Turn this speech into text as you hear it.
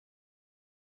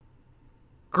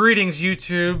Greetings,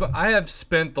 YouTube. I have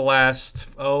spent the last,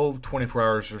 24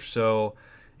 hours or so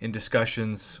in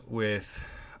discussions with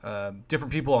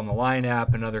different people on the Line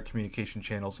app and other communication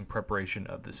channels in preparation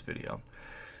of this video.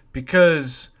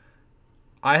 Because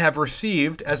I have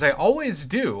received, as I always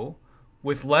do,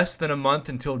 with less than a month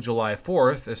until July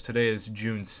 4th, as today is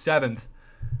June 7th,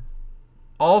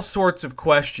 all sorts of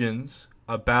questions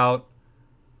about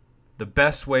the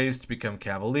best ways to become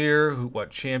Cavalier,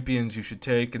 what champions you should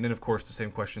take, and then, of course, the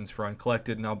same questions for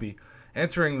Uncollected, and I'll be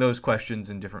answering those questions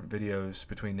in different videos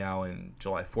between now and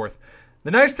July 4th.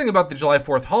 The nice thing about the July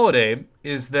 4th holiday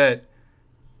is that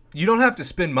you don't have to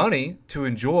spend money to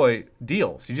enjoy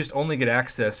deals. You just only get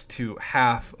access to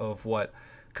half of what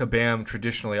Kabam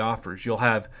traditionally offers. You'll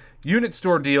have unit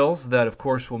store deals that, of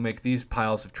course, will make these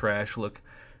piles of trash look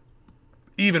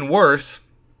even worse.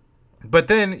 But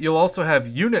then you'll also have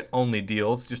unit-only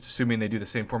deals, just assuming they do the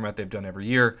same format they've done every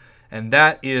year. And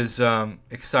that is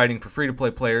exciting for free-to-play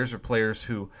players or players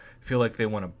who feel like they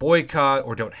want to boycott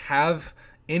or don't have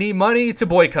any money to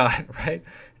boycott, right?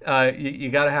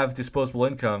 You got to have disposable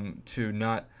income to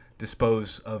not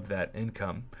dispose of that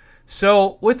income.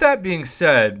 So with that being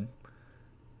said,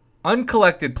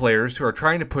 Uncollected players who are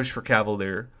trying to push for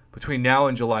Cavalier between now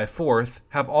and July 4th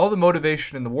have all the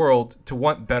motivation in the world to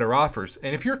want better offers.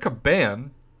 And if you're Kabam,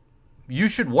 you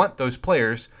should want those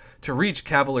players to reach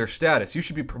Cavalier status. You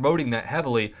should be promoting that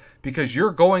heavily because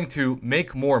you're going to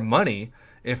make more money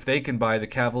if they can buy the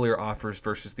Cavalier offers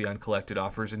versus the Uncollected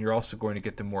offers, and you're also going to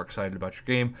get them more excited about your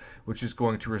game, which is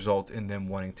going to result in them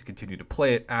wanting to continue to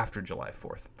play it after July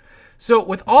 4th. So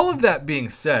with all of that being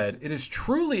said, it is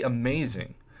truly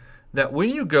amazing that when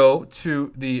you go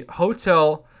to the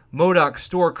hotel M.O.D.O.K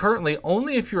store currently,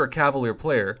 only if you're a Cavalier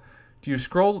player, do you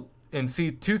scroll and see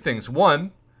two things.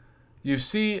 One, you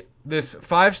see this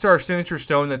 5-star signature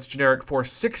stone that's generic for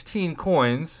 16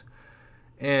 coins.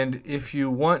 And if you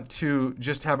want to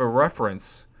just have a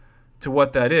reference to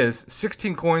what that is,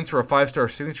 16 coins for a 5-star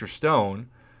signature stone,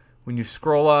 when you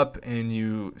scroll up and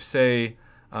you say,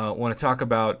 want to talk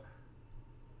about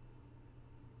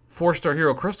 4-star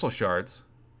hero crystal shards,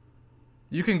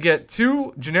 you can get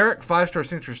 2 generic 5-star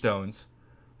signature stones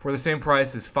for the same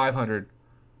price as 500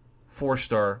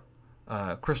 4-star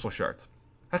crystal shards.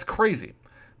 That's crazy.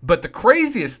 But the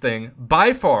craziest thing,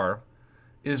 by far,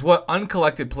 is what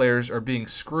Uncollected players are being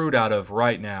screwed out of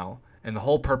right now, and the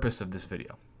whole purpose of this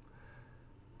video.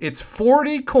 It's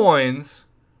 40 coins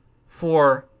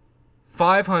for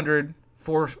 500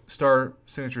 4-star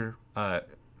signature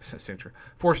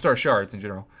 4-star shards in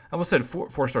general. I almost said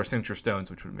 4-star signature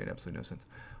stones, which would have made absolutely no sense.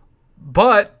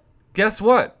 But guess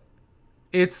what?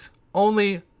 It's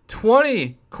only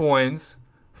 20 coins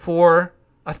for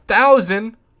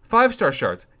 1,000 5-star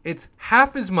shards. It's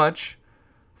half as much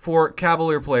for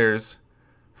Cavalier players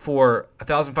for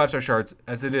 1,000 5-star shards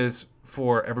as it is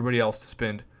for everybody else to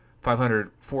spend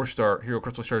 500 4-star hero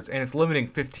crystal shards, and it's limiting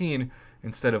 15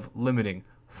 instead of limiting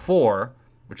 4.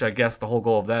 Which I guess the whole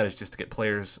goal of that is just to get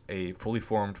players a fully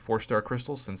formed 4-star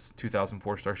crystal, since 2,000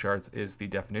 4-star shards is the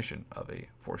definition of a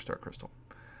 4-star crystal.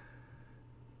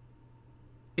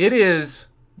 It is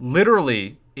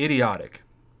literally idiotic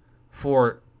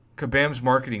for Kabam's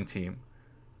marketing team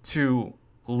to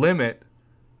limit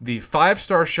the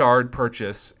 5-star shard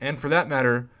purchase, and for that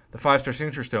matter, the 5-star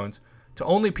signature stones, to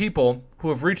only people who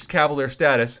have reached Cavalier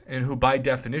status and who, by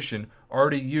definition,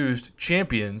 already used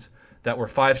champions that were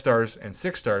 5 stars and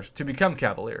 6 stars to become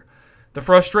Cavalier. The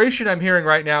frustration I'm hearing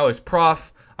right now is,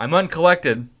 Prof, I'm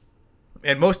Uncollected,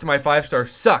 and most of my 5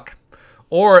 stars suck.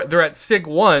 Or they're at Sig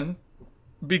 1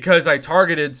 because I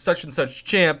targeted such and such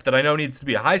champ that I know needs to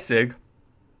be a high Sig,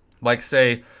 like,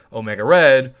 say, Omega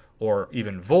Red, or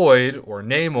even Void, or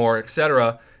Namor,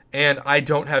 etc., and I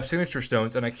don't have signature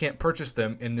stones, and I can't purchase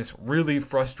them in this really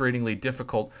frustratingly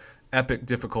difficult, epic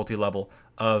difficulty level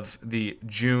of the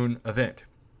June event.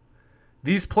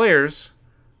 These players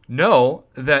know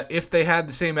that if they had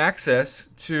the same access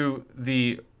to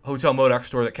the Hotel M.O.D.O.K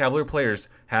store that Cavalier players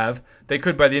have, they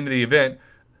could, by the end of the event,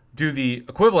 do the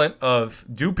equivalent of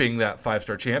duping that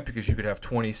 5-star champ, because you could have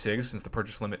 20 SIGs since the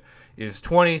purchase limit is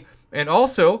 20. And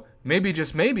also, maybe,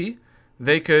 just maybe,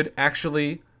 they could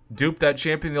actually dupe that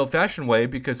champion the old-fashioned way,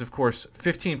 because, of course,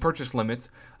 15 purchase limits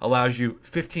allows you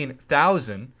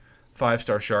 15,000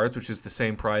 5-star shards, which is the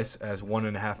same price as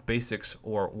 1.5 basics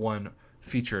or 1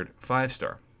 featured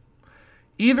 5-star.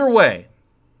 Either way,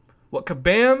 what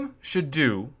Kabam should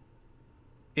do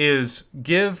is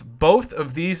give both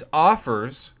of these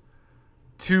offers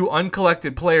to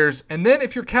Uncollected players, and then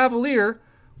if you're Cavalier,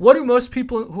 what do most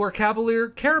people who are Cavalier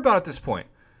care about at this point?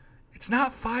 It's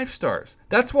not 5 stars.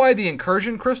 That's why the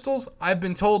incursion crystals, I've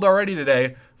been told already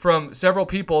today from several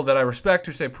people that I respect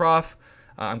who say, Prof,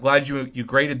 I'm glad you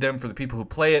graded them for the people who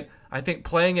play it. I think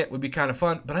playing it would be kind of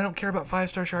fun, but I don't care about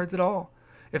 5-star shards at all.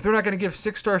 If they're not going to give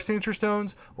 6-star signature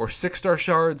stones or 6-star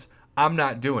shards, I'm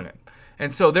not doing it.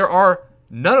 And so there are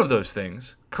none of those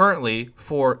things currently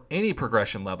for any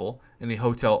progression level in the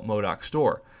Hotel M.O.D.O.K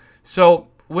store. So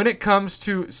when it comes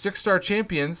to 6-star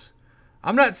champions,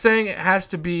 I'm not saying it has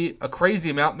to be a crazy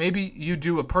amount. Maybe you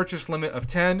do a purchase limit of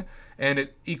 10 and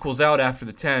it equals out after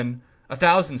the 10,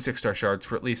 1,000 6-star shards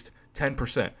for at least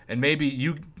 10%. And maybe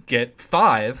you get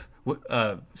 5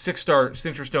 6-star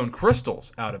signature stone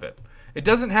crystals out of it. It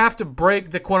doesn't have to break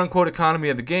the quote-unquote economy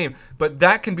of the game, but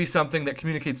that can be something that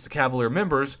communicates to Cavalier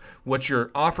members, what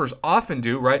your offers often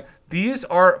do, right? These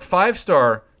are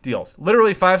 5-star deals,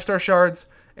 literally 5-star shards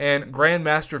and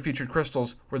Grandmaster featured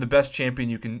crystals, where the best champion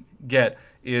you can get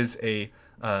is a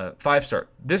 5-star.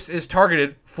 This is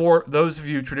targeted for those of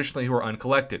you traditionally who are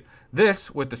uncollected. This,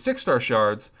 with the 6-star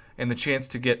shards and the chance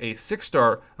to get a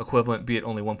 6-star equivalent, be it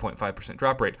only 1.5%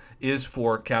 drop rate, is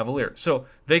for Cavalier. So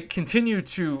they continue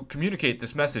to communicate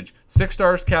this message. 6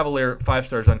 stars Cavalier, 5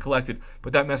 stars uncollected,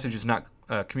 but that message is not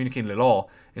communicated at all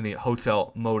in the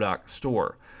Hotel M.O.D.O.K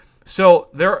store. So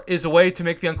there is a way to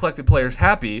make the uncollected players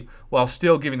happy while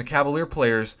still giving the Cavalier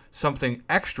players something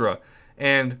extra.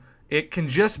 And it can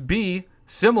just be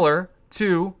similar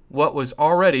to what was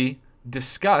already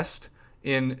discussed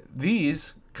in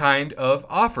these kind of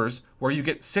offers, where you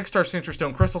get 6-star signature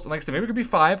stone crystals. And like I said, maybe it could be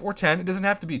 5 or 10. It doesn't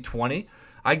have to be 20.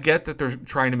 I get that they're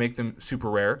trying to make them super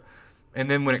rare. And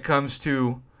then when it comes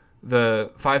to the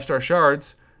 5-star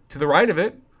shards, to the right of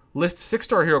it, list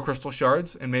 6-star hero crystal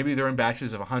shards, and maybe they're in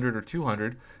batches of 100 or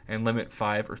 200, and limit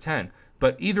 5 or 10.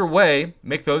 But either way,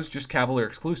 make those just Cavalier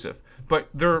exclusive. But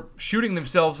they're shooting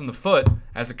themselves in the foot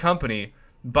as a company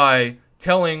by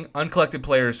telling uncollected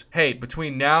players, hey,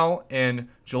 between now and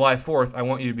July 4th, I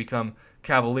want you to become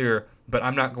Cavalier, but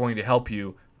I'm not going to help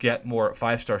you get more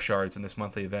 5-star shards in this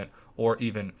monthly event or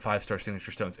even 5-star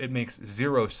signature stones. It makes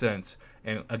zero sense.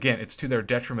 And again, it's to their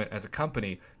detriment as a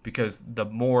company, because the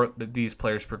more that these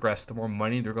players progress, the more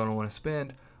money they're going to want to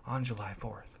spend on July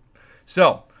 4th.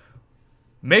 So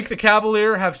make the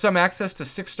Cavalier have some access to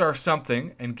 6-star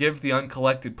something and give the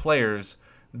uncollected players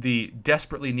the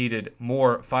desperately needed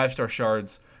more 5-star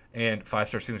shards and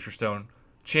 5-star signature stone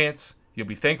chance. You'll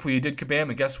be thankful you did, Kabam,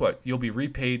 and guess what? You'll be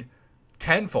repaid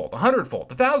tenfold, 100-fold,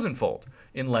 1,000-fold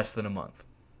in less than a month.